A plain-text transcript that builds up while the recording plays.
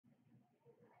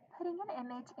Putting an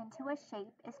image into a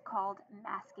shape is called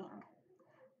masking.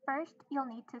 First, you'll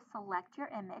need to select your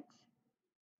image,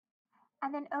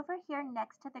 and then over here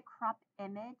next to the crop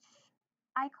image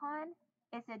icon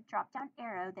is a drop down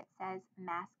arrow that says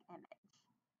mask image.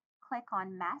 Click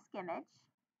on mask image,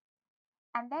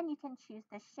 and then you can choose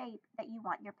the shape that you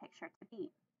want your picture to be.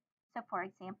 So for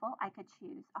example, I could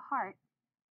choose a heart,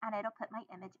 and it'll put my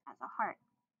image as a heart.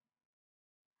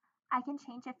 I can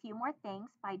change a few more things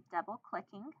by double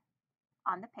clicking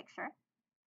on the picture.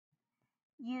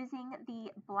 Using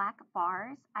the black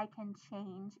bars, I can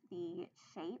change the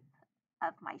shape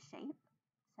of my shape.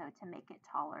 So to make it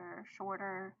taller,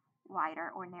 shorter,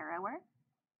 wider, or narrower.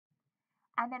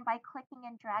 And then by clicking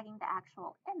and dragging the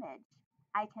actual image,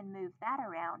 I can move that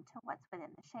around to what's within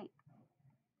the shape.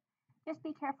 Just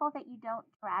be careful that you don't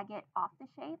drag it off the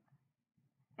shape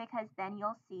because then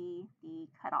you'll see the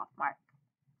cutoff mark.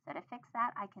 So to fix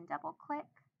that, I can double click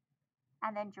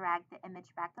and then drag the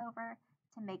image back over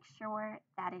to make sure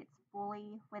that it's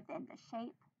fully within the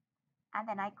shape, and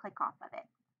then I click off of it.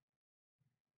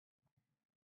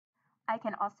 I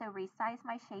can also resize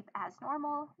my shape as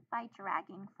normal by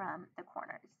dragging from the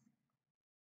corners.